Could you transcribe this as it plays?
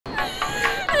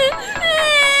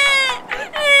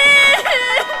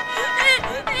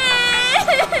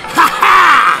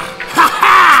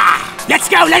Let's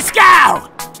go, let's go!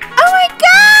 Oh my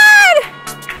god!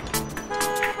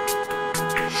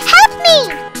 Help me!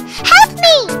 Help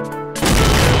me!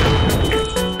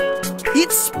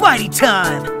 It's Spidey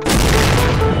time!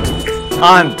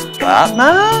 I'm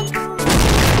Batman?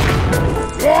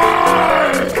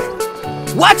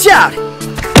 Watch out!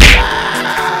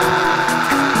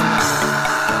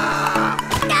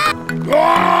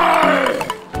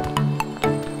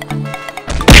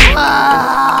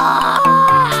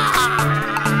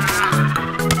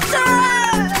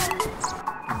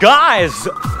 Guys,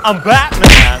 I'm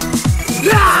Batman!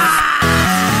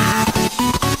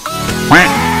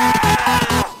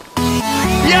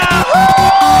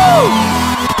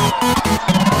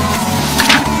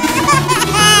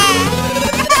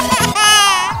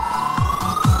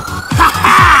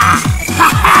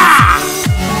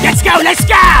 Let's go, let's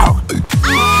go!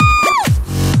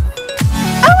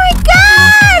 Oh my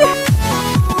god!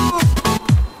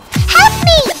 Help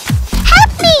me!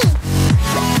 Help me!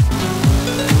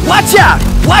 Watch out!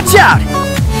 Watch out!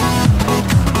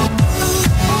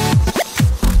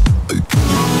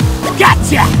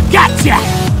 Gotcha! Gotcha!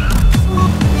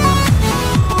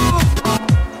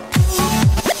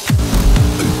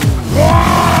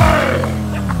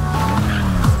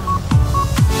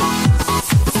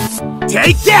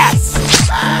 Take this!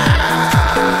 Thank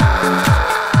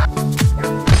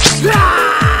you!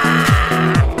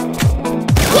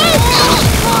 Thank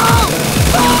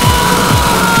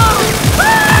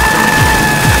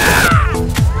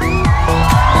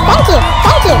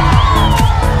you!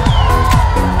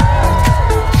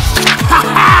 Ha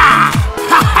ha!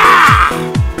 Ha ha!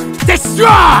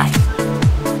 Destroy!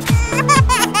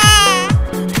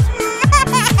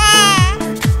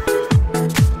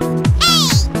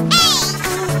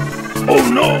 Oh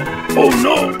no! Oh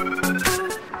no!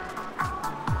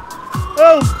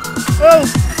 Oh! Oh!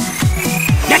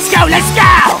 Let's go! Let's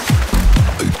go!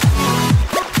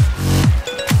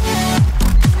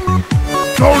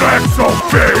 Don't act so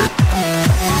big!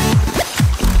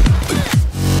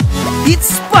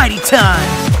 It's Spidey time!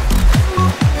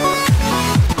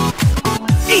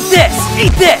 Eat this!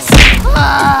 Eat this!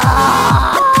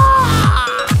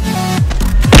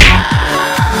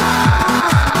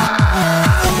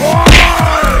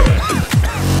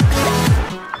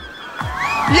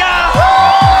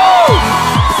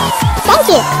 Thank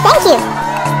you! Thank you!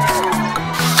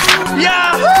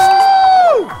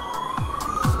 Yahoo!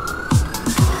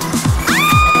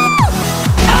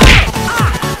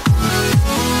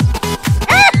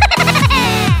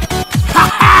 Ha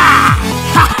ha!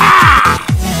 Ha ha!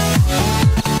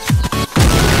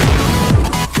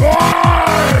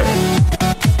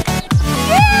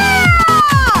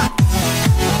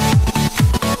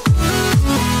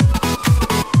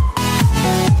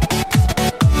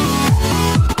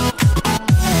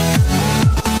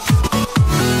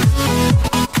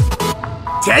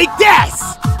 Take this!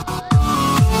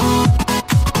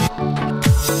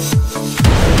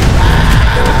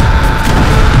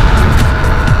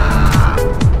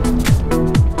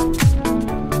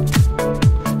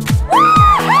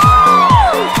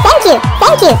 Thank you!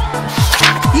 Thank you!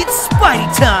 It's Spidey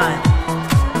time!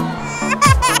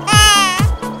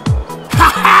 Ha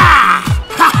ha!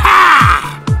 Ha ha!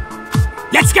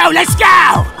 Let's go! Let's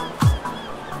go!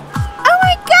 Oh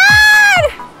my god!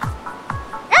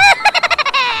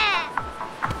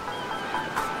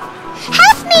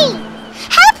 Help me!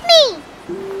 Help me!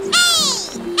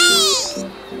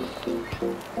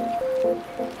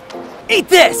 Eat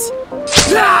this!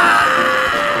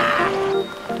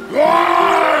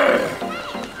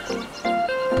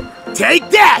 Take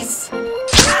this!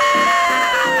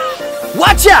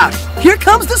 Watch out! Here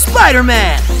comes the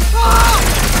Spider-Man!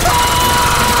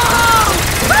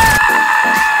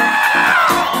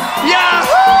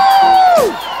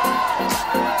 Yahoo!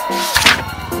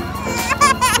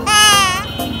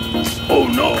 Oh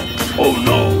no! Oh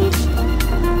no!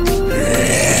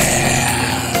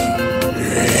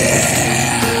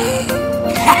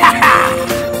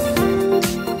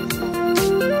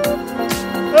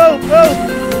 Oh, oh!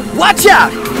 Watch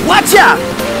out! Watch out!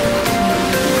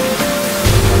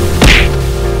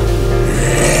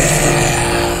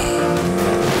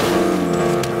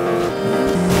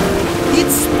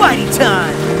 It's Spidey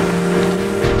time!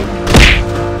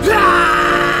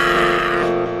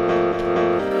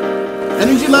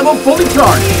 Energy level fully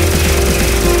charged.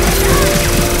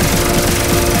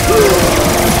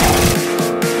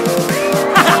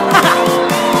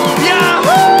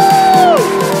 Yahoo!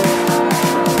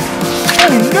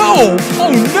 Oh no!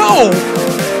 Oh no!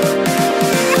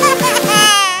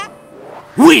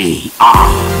 We are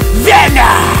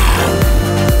Venom!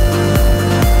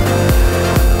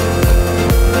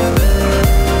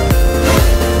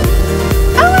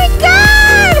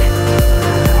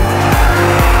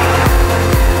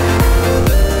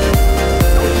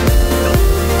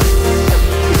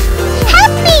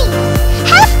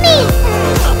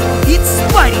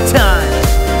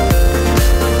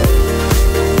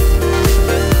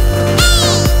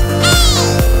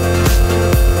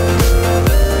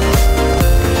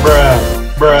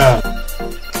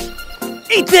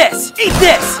 this! Eat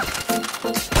this!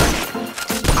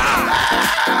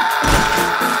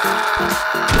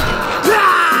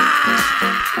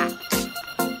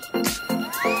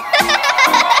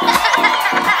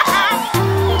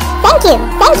 Thank you,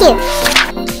 thank you.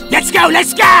 Let's go,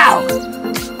 let's go!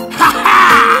 Ha ha!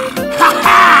 Ha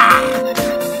ha!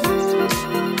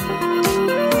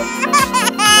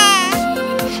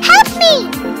 Help me!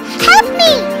 Help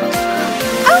me!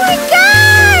 Oh my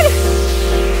God!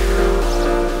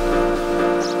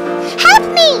 Help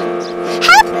me!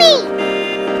 Help me!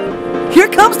 Here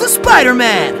comes the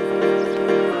Spider-Man!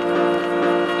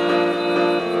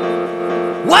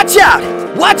 Watch out!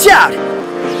 Watch out!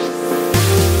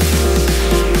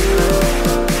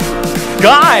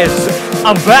 Guys,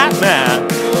 I'm Batman.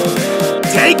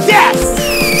 Take this!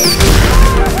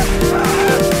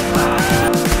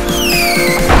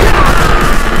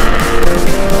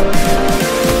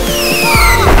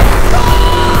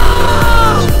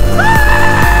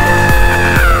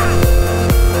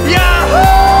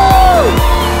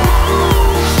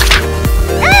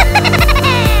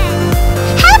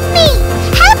 Help me!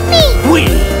 Help me! We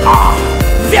are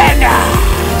Venom!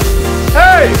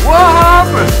 Hey, what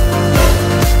happened?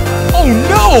 Oh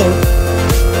no!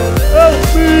 Help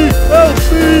me! Help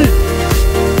me!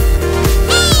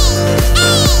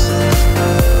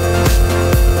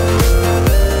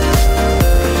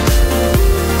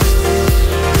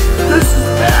 This is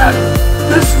bad!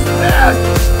 This is bad!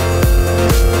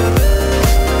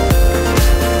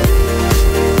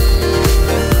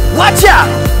 Watch out!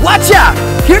 Watch out!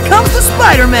 Here comes the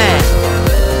Spider-Man!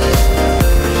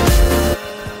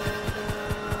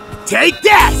 Take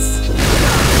this!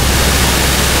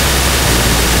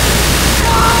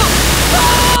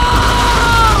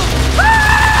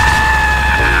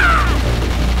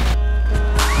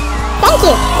 Thank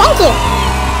you, thank you.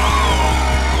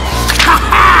 Ha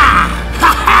ha!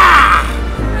 Ha ha!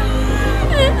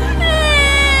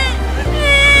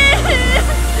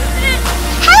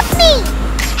 Help me!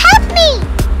 Help me!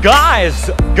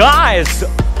 Guys,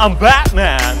 I'm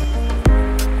Batman.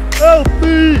 Help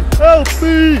me! Help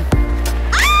me!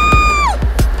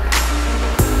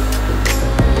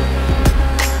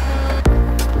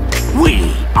 We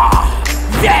are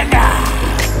Venom!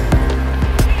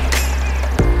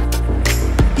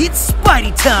 It's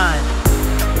Spidey time!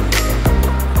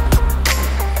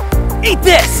 Eat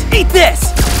this! Eat this!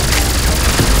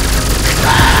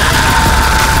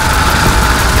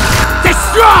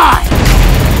 Destroy!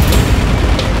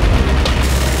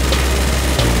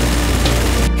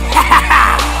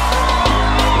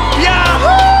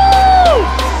 Yahoo!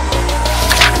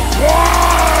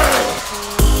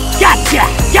 Gotcha!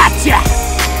 Gotcha!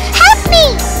 Help me!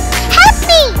 Help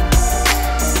me!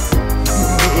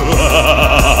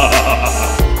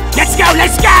 Let's go!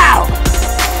 Let's go!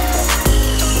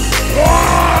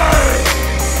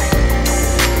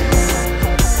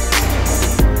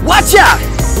 Watch out!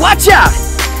 Watch out!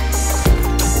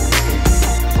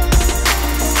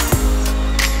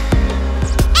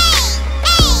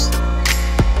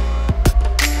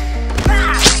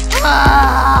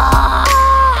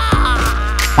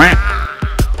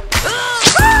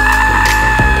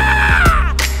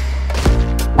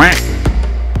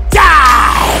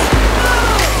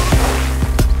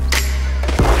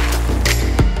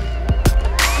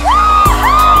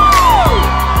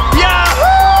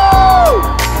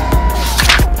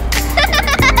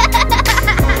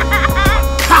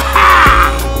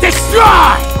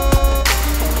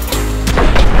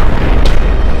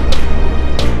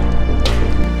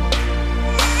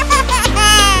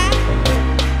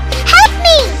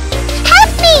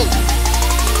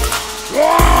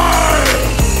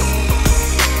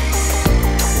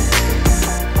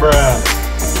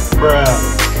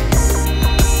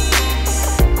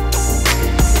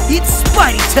 It's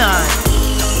Spidey time!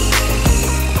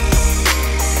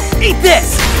 Eat this!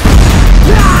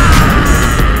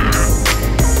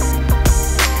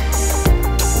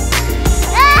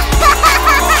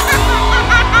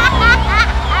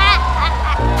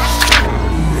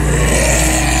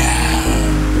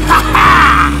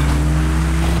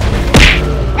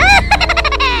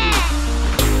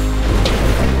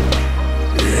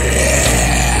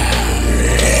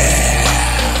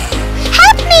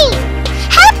 Help me!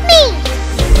 Help me!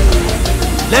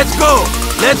 Let's go!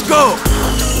 Let's go!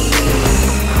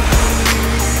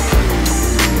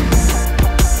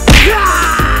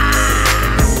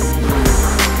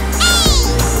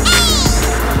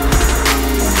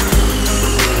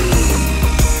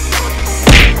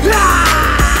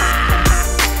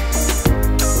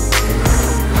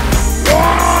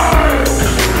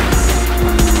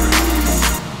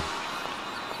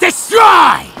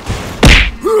 Destroy!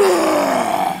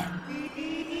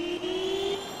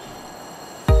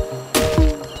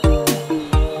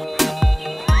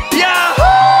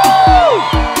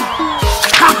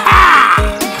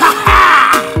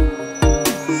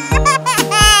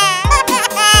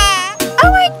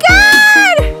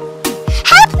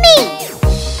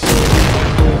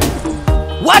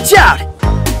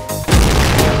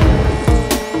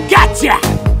 Gotcha!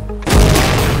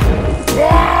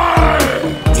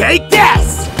 Take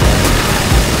this!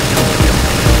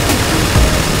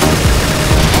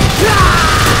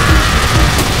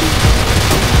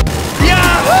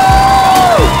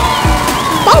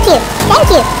 Thank you, thank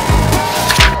you.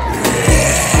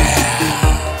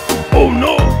 Oh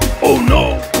no! Oh no!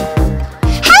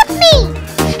 Help me!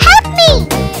 Help me!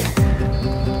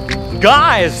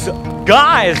 Guys!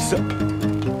 Guys!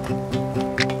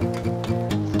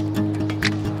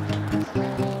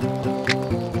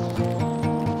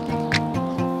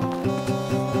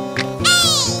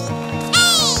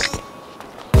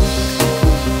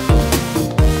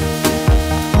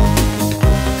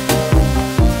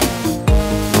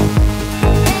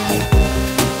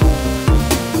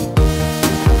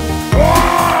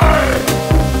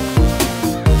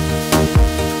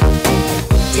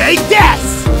 Take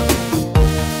this!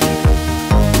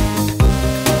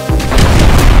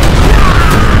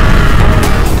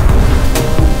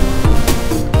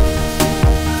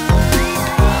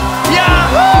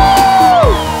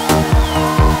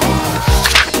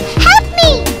 Help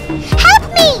me! Help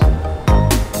me!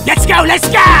 Let's go, let's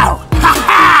go! Ha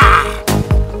ha!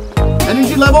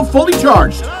 Energy level fully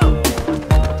charged.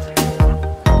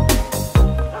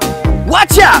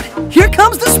 Watch out! Here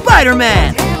comes the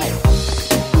Spider-Man!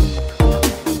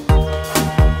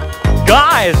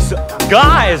 Guys!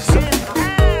 Guys!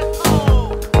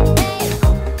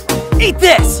 Eat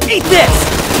this! Eat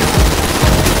this!